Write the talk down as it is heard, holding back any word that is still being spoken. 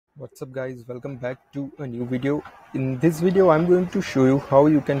What's up guys, welcome back to a new video. In this video I'm going to show you how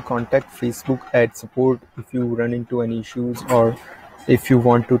you can contact Facebook ad support if you run into any issues or if you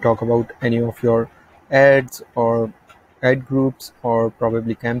want to talk about any of your ads or ad groups or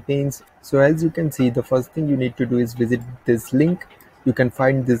probably campaigns. So as you can see, the first thing you need to do is visit this link. You can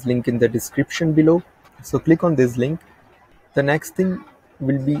find this link in the description below. So click on this link. The next thing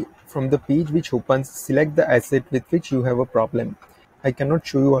will be from the page which opens, select the asset with which you have a problem. I cannot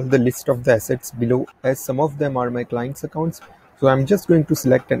show you all the list of the assets below as some of them are my client's accounts. So I'm just going to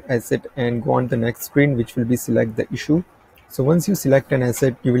select an asset and go on the next screen, which will be select the issue. So once you select an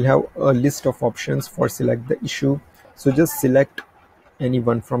asset, you will have a list of options for select the issue. So just select any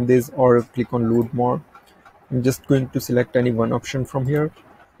one from this or click on load more. I'm just going to select any one option from here,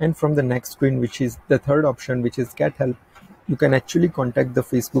 and from the next screen, which is the third option, which is get help, you can actually contact the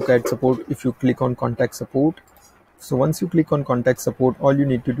Facebook ad support if you click on contact support. So once you click on contact support, all you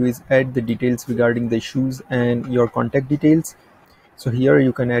need to do is add the details regarding the issues and your contact details. So here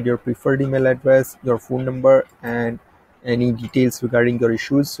you can add your preferred email address, your phone number, and any details regarding your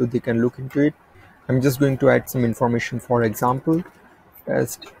issues so they can look into it. I'm just going to add some information, for example,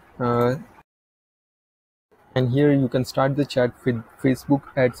 test and here you can start the chat with Facebook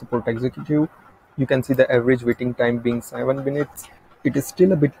ad support executive. You can see the average waiting time being 7 minutes. It is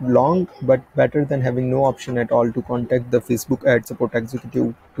still a bit long, but better than having no option at all to contact the Facebook ad support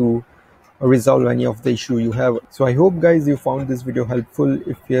executive to resolve any of the issue you have. So I hope guys you found this video helpful.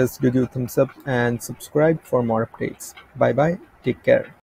 If yes, do give thumbs up and subscribe for more updates. Bye bye, take care.